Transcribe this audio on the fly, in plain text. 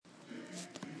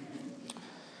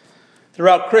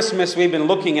Throughout Christmas, we've been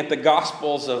looking at the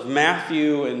Gospels of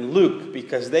Matthew and Luke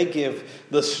because they give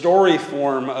the story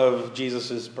form of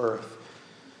Jesus' birth.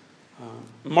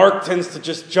 Mark tends to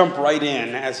just jump right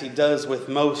in, as he does with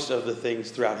most of the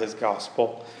things throughout his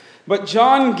Gospel. But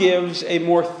John gives a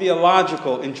more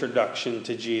theological introduction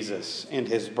to Jesus and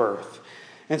his birth.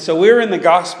 And so we're in the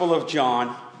Gospel of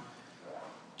John,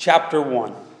 chapter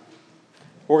 1.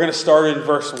 We're going to start in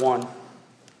verse 1.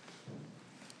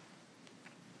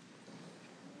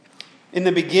 In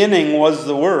the beginning was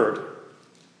the Word.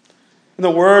 And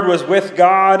the Word was with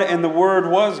God, and the Word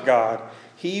was God.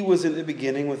 He was in the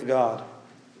beginning with God.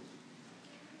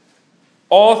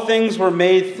 All things were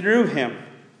made through him,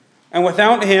 and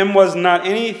without him was not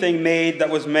anything made that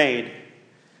was made.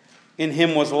 In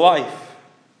him was life,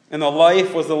 and the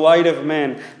life was the light of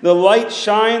men. The light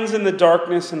shines in the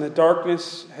darkness, and the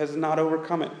darkness has not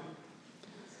overcome it.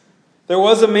 There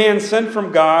was a man sent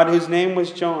from God whose name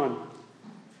was John.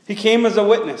 He came as a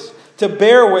witness, to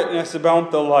bear witness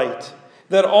about the light,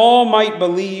 that all might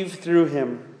believe through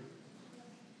him.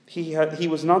 He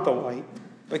was not the light,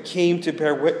 but came to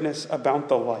bear witness about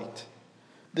the light.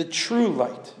 The true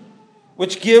light,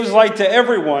 which gives light to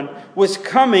everyone, was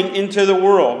coming into the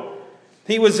world.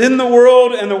 He was in the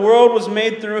world, and the world was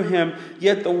made through him,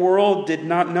 yet the world did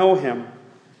not know him.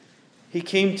 He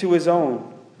came to his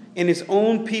own, and his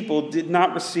own people did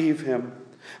not receive him.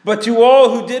 But to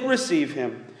all who did receive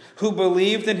him, who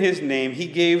believed in his name, he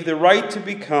gave the right to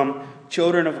become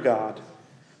children of God,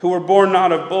 who were born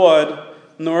not of blood,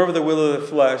 nor of the will of the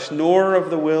flesh, nor of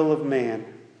the will of man,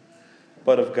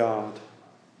 but of God.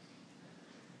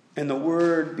 And the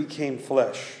Word became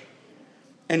flesh,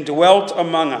 and dwelt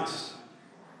among us.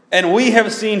 And we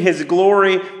have seen his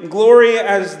glory, glory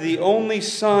as the only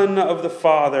Son of the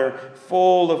Father,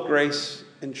 full of grace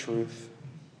and truth.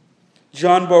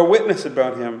 John bore witness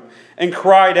about him, and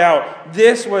cried out,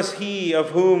 "This was he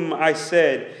of whom I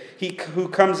said, he who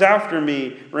comes after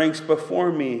me ranks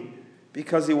before me,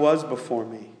 because he was before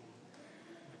me."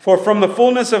 For from the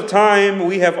fullness of time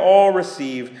we have all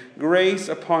received grace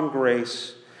upon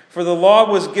grace. For the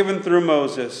law was given through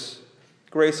Moses.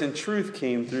 Grace and truth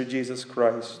came through Jesus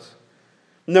Christ.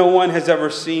 No one has ever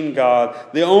seen God,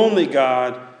 the only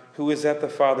God who is at the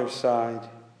Father's side.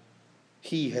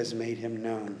 He has made him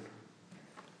known.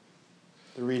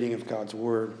 The reading of God's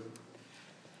Word.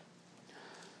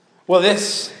 Well,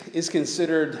 this is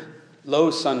considered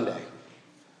Low Sunday.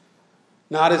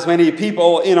 Not as many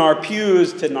people in our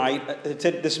pews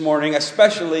this morning,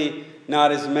 especially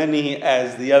not as many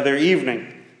as the other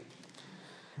evening.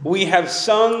 We have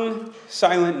sung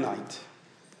Silent Night.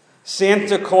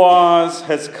 Santa Claus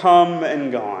has come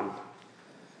and gone.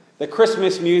 The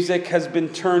Christmas music has been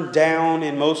turned down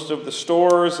in most of the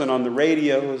stores and on the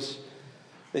radios.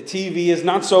 The TV is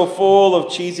not so full of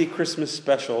cheesy Christmas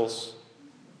specials.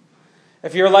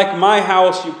 If you're like my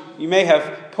house, you may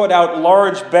have put out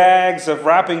large bags of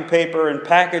wrapping paper and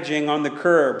packaging on the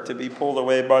curb to be pulled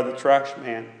away by the trash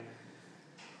man.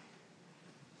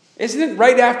 Isn't it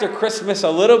right after Christmas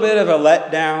a little bit of a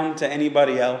letdown to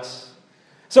anybody else?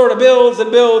 Sort of builds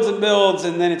and builds and builds,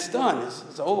 and then it's done.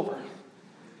 It's over.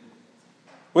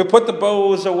 We put the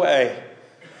bows away.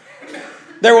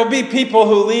 There will be people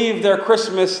who leave their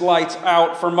Christmas lights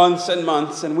out for months and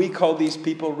months, and we call these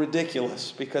people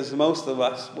ridiculous because most of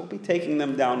us will be taking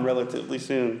them down relatively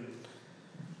soon.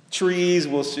 Trees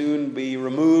will soon be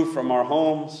removed from our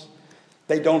homes.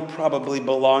 They don't probably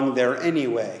belong there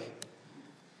anyway.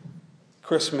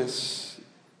 Christmas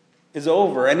is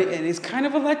over, and it's kind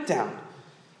of a letdown.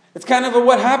 It's kind of a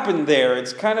what happened there.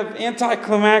 It's kind of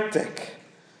anticlimactic.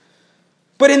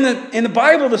 But in the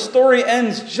Bible, the story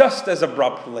ends just as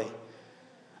abruptly.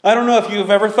 I don't know if you've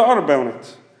ever thought about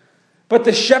it. But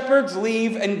the shepherds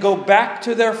leave and go back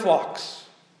to their flocks.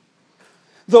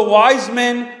 The wise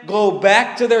men go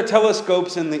back to their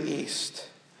telescopes in the east.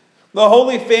 The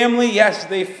Holy Family, yes,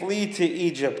 they flee to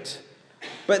Egypt.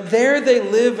 But there they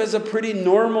live as a pretty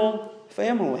normal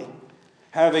family.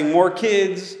 Having more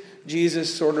kids,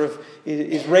 Jesus sort of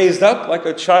is raised up like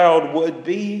a child would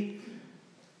be.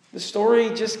 The story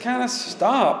just kind of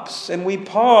stops, and we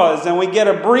pause, and we get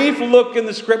a brief look in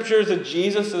the Scriptures at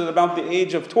Jesus at about the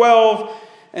age of 12,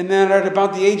 and then at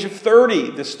about the age of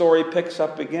 30, the story picks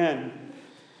up again.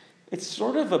 It's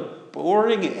sort of a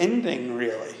boring ending,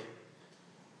 really.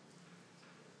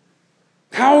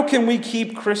 How can we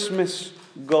keep Christmas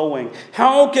going?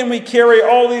 How can we carry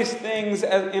all these things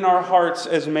in our hearts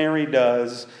as Mary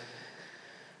does?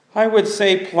 I would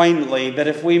say plainly that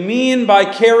if we mean by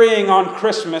carrying on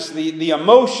Christmas the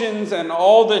emotions and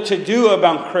all the to-do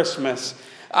about Christmas,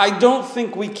 I don't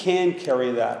think we can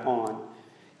carry that on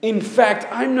In fact,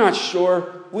 I'm not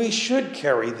sure we should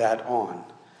carry that on.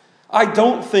 I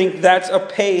don't think that's a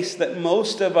pace that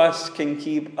most of us can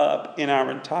keep up in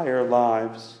our entire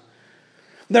lives.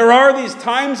 There are these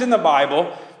times in the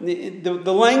Bible,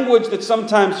 the language that's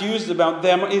sometimes used about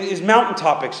them is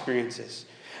mountaintop experiences.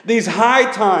 These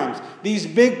high times, these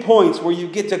big points where you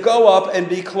get to go up and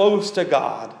be close to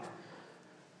God.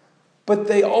 But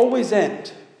they always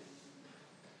end.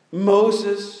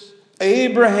 Moses,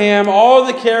 Abraham, all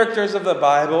the characters of the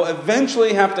Bible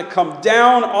eventually have to come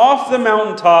down off the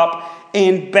mountaintop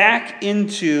and back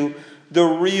into the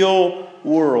real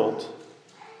world.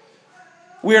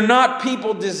 We are not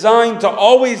people designed to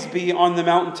always be on the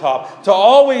mountaintop, to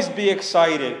always be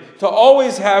excited, to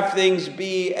always have things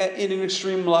be at an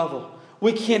extreme level.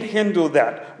 We can't handle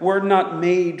that. We're not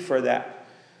made for that.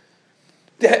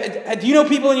 Do you know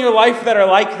people in your life that are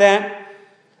like that?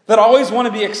 That always want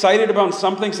to be excited about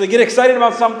something. So they get excited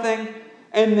about something,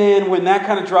 and then when that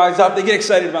kind of dries up, they get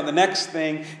excited about the next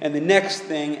thing and the next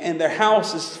thing, and their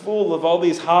house is full of all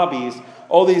these hobbies,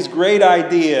 all these great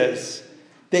ideas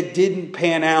that didn't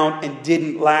pan out and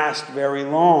didn't last very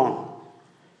long.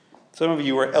 Some of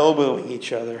you were elbowing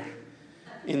each other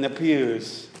in the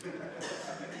pews.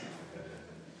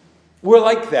 We're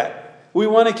like that. We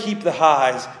want to keep the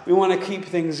highs. We want to keep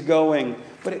things going.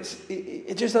 But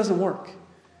it just doesn't work.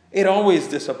 It always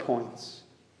disappoints.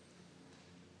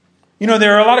 You know,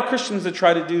 there are a lot of Christians that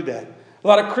try to do that. A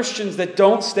lot of Christians that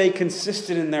don't stay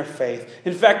consistent in their faith.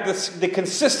 In fact, the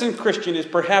consistent Christian is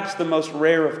perhaps the most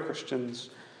rare of Christians.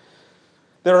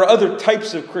 There are other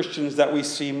types of Christians that we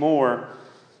see more.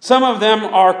 Some of them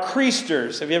are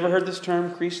creasters. Have you ever heard this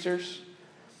term, creasters?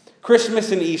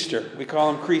 Christmas and Easter. We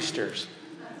call them creasters.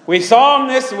 We saw them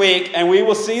this week, and we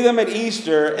will see them at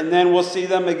Easter, and then we'll see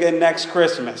them again next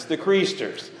Christmas, the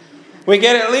creasters. We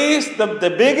get at least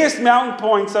the biggest mountain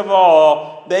points of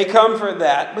all. They come for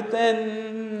that, but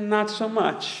then not so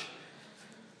much.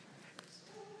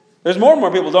 There's more and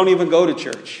more people who don't even go to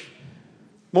church.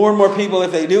 More and more people,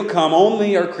 if they do come,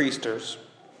 only are creasters.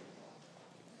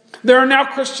 There are now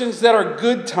Christians that are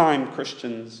good time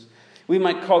Christians. We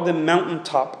might call them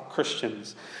mountaintop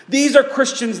Christians. These are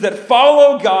Christians that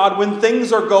follow God when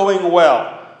things are going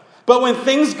well. But when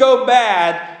things go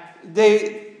bad,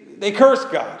 they curse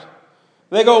God.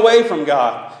 They go away from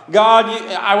God. God,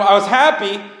 I was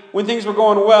happy when things were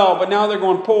going well, but now they're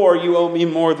going poor. You owe me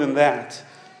more than that.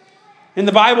 In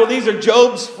the Bible, these are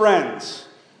Job's friends.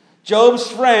 Job's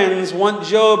friends want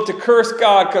Job to curse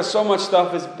God because so much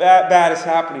stuff is bad is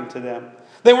happening to them.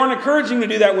 They weren't encouraging to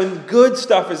do that when good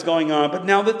stuff is going on, but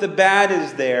now that the bad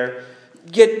is there,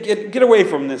 get away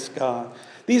from this God.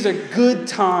 These are good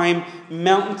time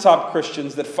mountaintop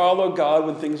Christians that follow God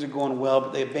when things are going well,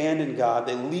 but they abandon God.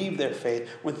 They leave their faith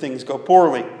when things go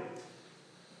poorly.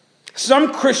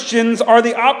 Some Christians are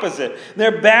the opposite.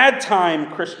 They're bad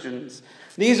time Christians.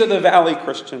 These are the valley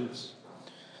Christians.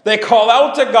 They call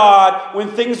out to God when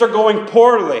things are going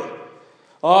poorly.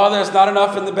 Oh, there's not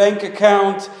enough in the bank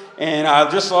account, and I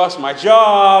just lost my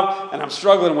job, and I'm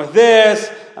struggling with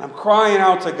this, and I'm crying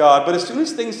out to God. But as soon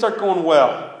as things start going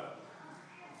well,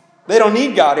 they don't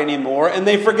need God anymore, and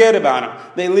they forget about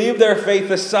Him. They leave their faith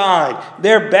aside.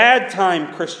 They're bad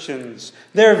time Christians.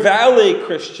 They're valley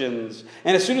Christians.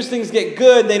 And as soon as things get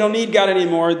good, they don't need God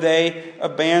anymore. They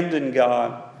abandon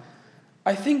God.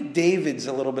 I think David's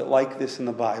a little bit like this in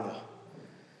the Bible.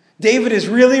 David is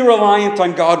really reliant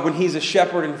on God when he's a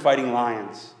shepherd and fighting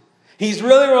lions. He's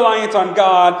really reliant on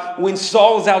God when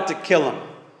Saul's out to kill him.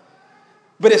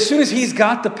 But as soon as he's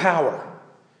got the power,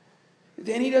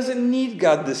 then he doesn't need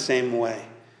God the same way.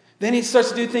 Then he starts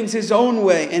to do things his own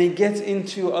way, and he gets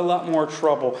into a lot more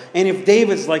trouble. And if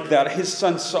David's like that, his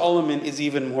son Solomon is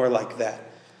even more like that.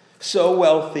 So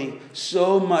wealthy,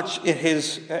 so much at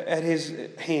his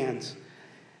hands.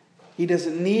 He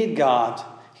doesn't need God.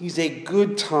 He's a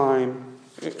good time.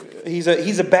 He's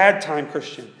a bad time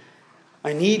Christian.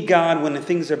 I need God when the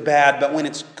things are bad, but when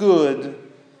it's good,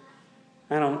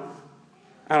 I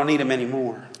don't need Him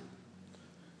anymore.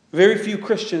 Very few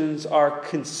Christians are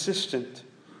consistent.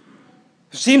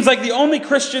 It seems like the only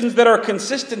Christians that are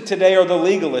consistent today are the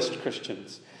legalist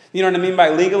Christians. You know what I mean by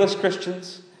legalist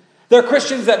Christians? They're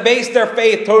Christians that base their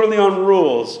faith totally on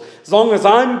rules. As long as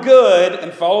I'm good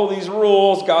and follow these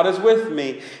rules, God is with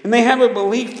me. And they have a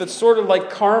belief that's sort of like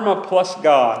karma plus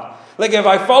God. Like if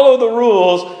I follow the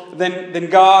rules, then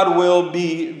God will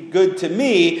be good to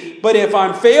me. But if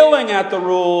I'm failing at the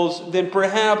rules, then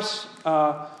perhaps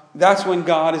that's when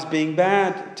God is being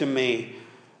bad to me.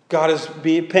 God is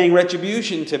paying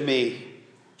retribution to me.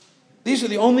 These are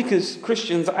the only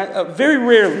Christians, very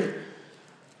rarely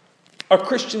Are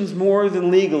Christians more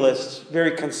than legalists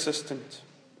very consistent?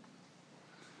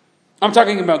 I'm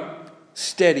talking about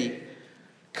steady,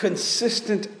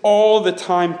 consistent, all the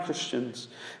time Christians.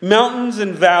 Mountains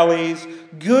and valleys,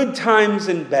 good times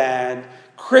and bad,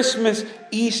 Christmas,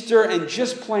 Easter, and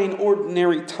just plain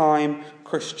ordinary time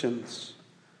Christians.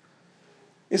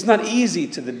 It's not easy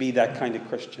to be that kind of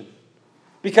Christian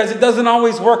because it doesn't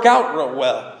always work out real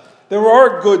well. There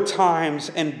are good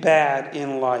times and bad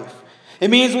in life. It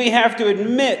means we have to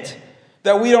admit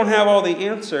that we don't have all the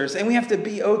answers, and we have to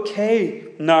be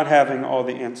okay not having all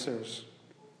the answers.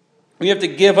 We have to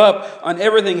give up on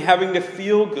everything having to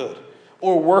feel good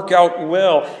or work out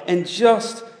well and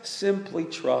just simply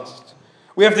trust.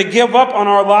 We have to give up on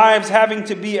our lives having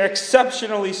to be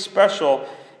exceptionally special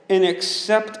and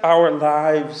accept our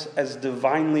lives as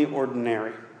divinely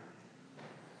ordinary.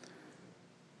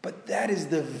 But that is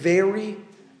the very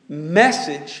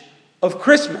message of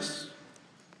Christmas.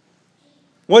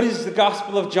 What does the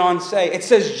Gospel of John say? It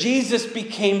says Jesus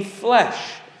became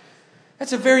flesh.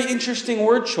 That's a very interesting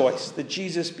word choice, that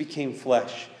Jesus became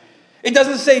flesh. It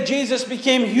doesn't say Jesus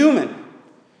became human.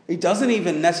 It doesn't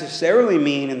even necessarily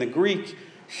mean in the Greek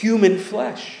human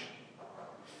flesh.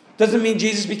 It doesn't mean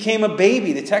Jesus became a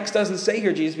baby. The text doesn't say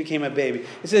here Jesus became a baby.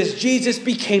 It says Jesus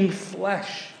became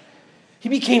flesh. He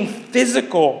became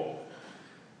physical.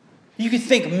 You could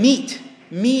think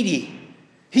meaty.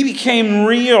 He became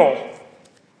real.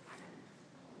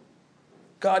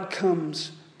 God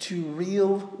comes to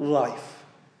real life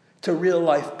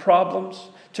problems,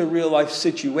 to real life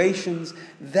situations.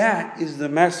 That is the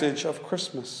message of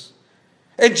Christmas.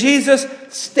 And Jesus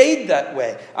stayed that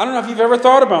way. I don't know if you've ever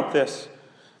thought about this,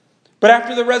 but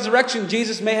after the resurrection,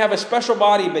 Jesus may have a special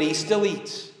body, but he still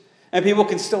eats. And people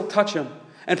can still touch him.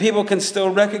 And people can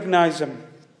still recognize him.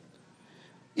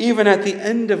 Even at the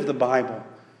end of the Bible,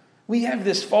 we have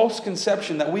this false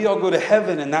conception that we all go to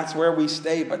heaven and that's where we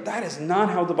stay. But that is not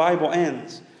how the Bible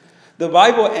ends. The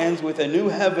Bible ends with a new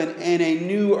heaven and a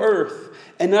new earth.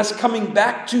 And us coming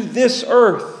back to this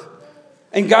earth.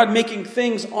 And God making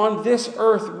things on this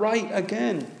earth right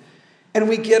again. And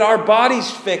we get our bodies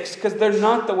fixed because they're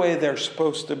not the way they're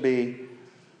supposed to be.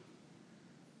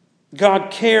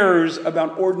 God cares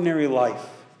about ordinary life.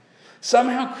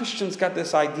 Somehow Christians got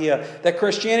this idea that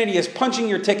Christianity is punching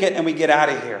your ticket and we get out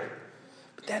of here.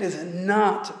 But that is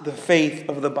not the faith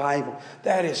of the Bible.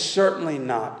 That is certainly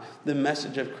not the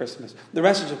message of Christmas. The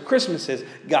message of Christmas is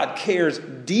God cares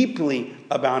deeply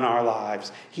about our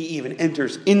lives. He even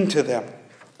enters into them.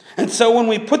 And so when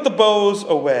we put the bows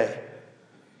away,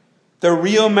 the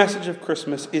real message of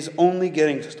Christmas is only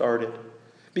getting started.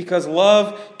 Because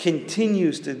love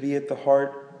continues to be at the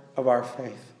heart of our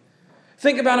faith.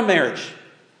 Think about a marriage.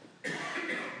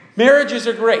 Marriages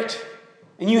are great.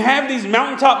 And you have these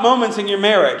mountaintop moments in your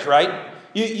marriage, right?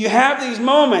 You have these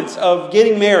moments of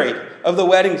getting married, of the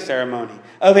wedding ceremony,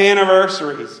 of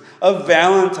anniversaries, of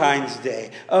Valentine's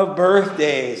Day, of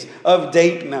birthdays, of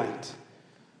date night.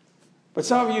 But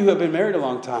some of you who have been married a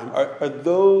long time, are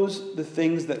those the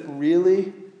things that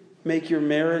really make your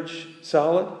marriage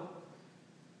solid?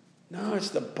 No, it's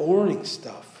the boring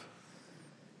stuff.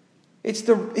 It's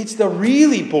the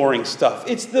really boring stuff.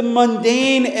 It's the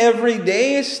mundane,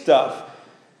 everyday stuff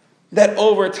that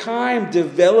over time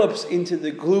develops into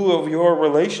the glue of your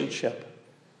relationship.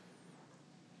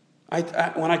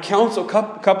 When I counsel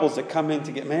couples that come in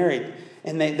to get married,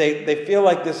 and they feel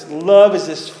like this love is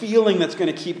this feeling that's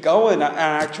going to keep going, and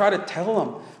I try to tell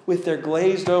them with their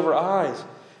glazed over eyes,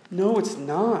 no, it's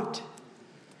not.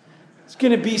 It's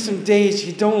going to be some days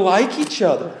you don't like each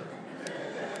other.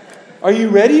 Are you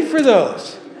ready for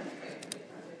those?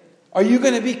 Are you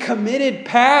going to be committed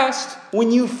past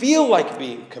when you feel like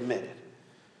being committed?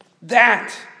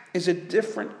 That is a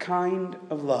different kind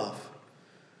of love.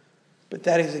 But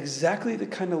that is exactly the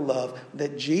kind of love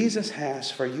that Jesus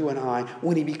has for you and I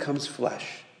when he becomes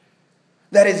flesh.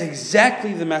 That is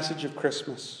exactly the message of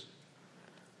Christmas.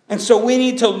 And so we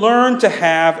need to learn to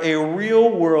have a real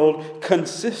world,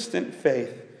 consistent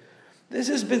faith. This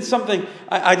has been something,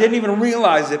 I didn't even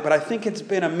realize it, but I think it's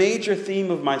been a major theme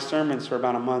of my sermons for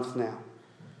about a month now.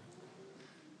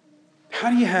 How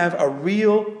do you have a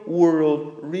real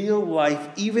world, real life,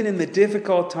 even in the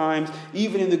difficult times,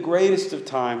 even in the greatest of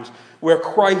times, where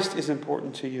Christ is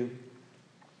important to you?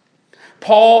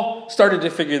 Paul started to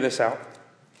figure this out.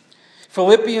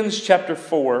 Philippians chapter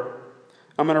 4,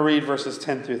 I'm going to read verses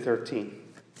 10 through 13.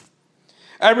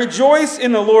 I rejoice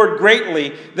in the Lord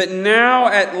greatly that now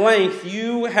at length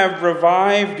you have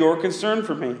revived your concern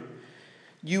for me.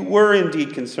 You were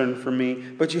indeed concerned for me,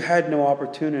 but you had no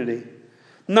opportunity.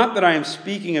 Not that I am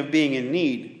speaking of being in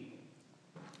need.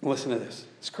 Listen to this.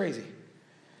 It's crazy.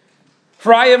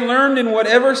 For I have learned in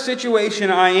whatever situation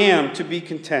I am to be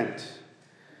content.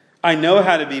 I know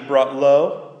how to be brought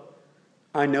low.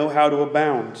 I know how to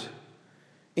abound.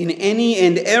 In any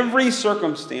and every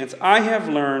circumstance, I have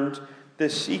learned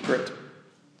the secret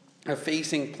of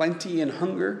facing plenty and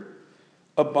hunger,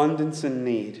 abundance and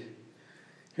need.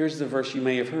 Here's the verse you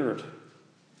may have heard.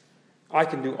 I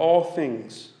can do all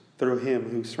things through him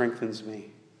who strengthens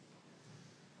me.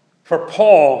 For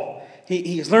Paul,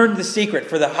 he's learned the secret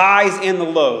for the highs and the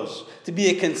lows, to be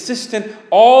a consistent,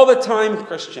 all the time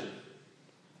Christian.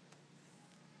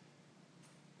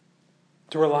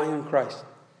 To rely on Christ.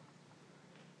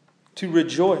 To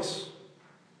rejoice.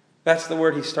 That's the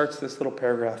word he starts this little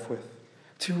paragraph with.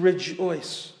 To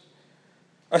rejoice.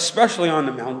 Especially on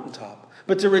the mountaintop.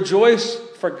 But to rejoice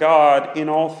for God in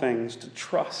all things. To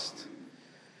trust.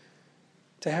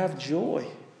 To have joy.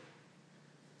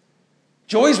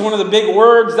 Joy is one of the big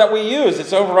words that we use.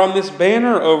 It's over on this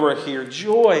banner over here.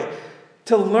 Joy.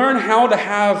 To learn how to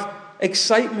have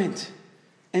excitement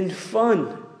and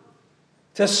fun.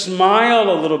 To smile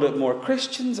a little bit more.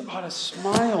 Christians ought to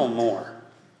smile more.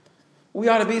 We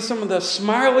ought to be some of the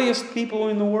smiliest people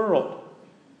in the world.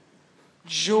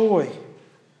 Joy.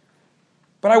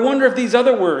 But I wonder if these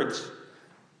other words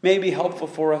may be helpful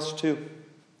for us too.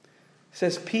 It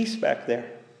says peace back there.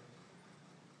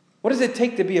 What does it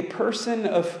take to be a person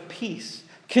of peace?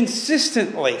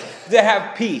 Consistently to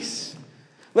have peace.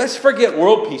 Let's forget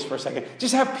world peace for a second.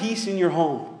 Just have peace in your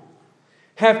home.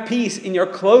 Have peace in your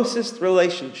closest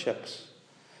relationships.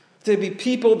 To be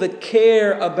people that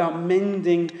care about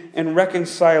mending and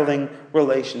reconciling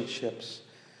relationships.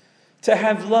 To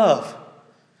have love.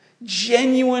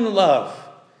 Genuine love.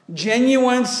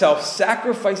 Genuine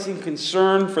self-sacrificing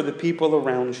concern for the people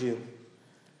around you.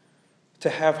 To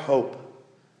have hope.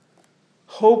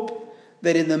 Hope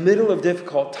that in the middle of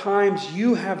difficult times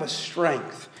you have a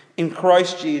strength in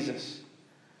Christ Jesus.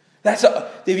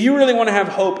 If you really want to have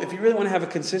hope, if you really want to have a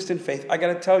consistent faith, I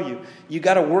got to tell you, you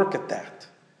got to work at that.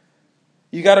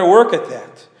 You got to work at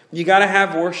that. You got to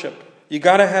have worship. You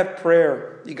got to have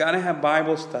prayer. You got to have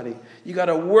Bible study. You got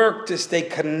to work to stay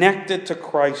connected to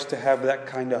Christ to have that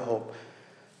kind of hope.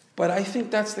 But I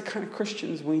think that's the kind of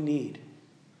Christians we need.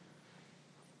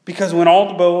 Because when all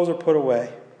the bows are put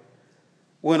away,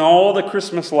 when all the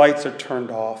Christmas lights are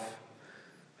turned off,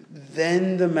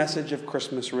 then the message of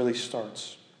Christmas really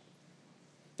starts.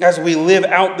 As we live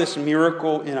out this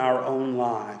miracle in our own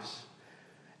lives.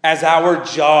 As our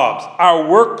jobs, our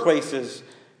workplaces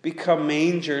become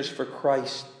mangers for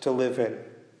Christ to live in.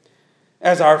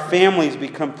 As our families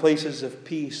become places of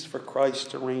peace for Christ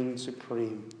to reign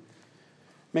supreme.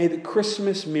 May the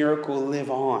Christmas miracle live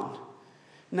on.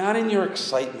 Not in your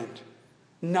excitement.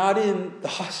 Not in the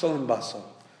hustle and bustle.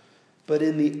 But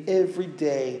in the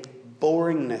everyday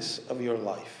boringness of your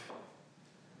life.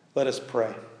 Let us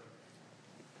pray.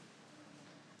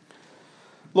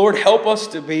 Lord, help us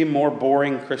to be more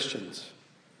boring Christians.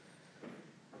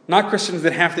 Not Christians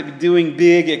that have to be doing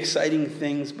big, exciting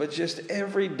things, but just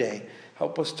every day.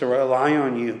 Help us to rely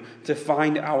on you, to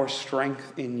find our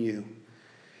strength in you.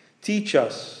 Teach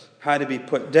us how to be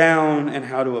put down and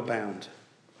how to abound.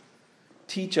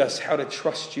 Teach us how to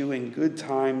trust you in good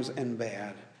times and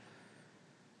bad,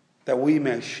 that we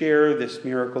may share this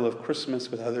miracle of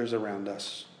Christmas with others around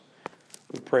us.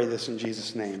 We pray this in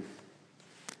Jesus' name.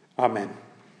 Amen.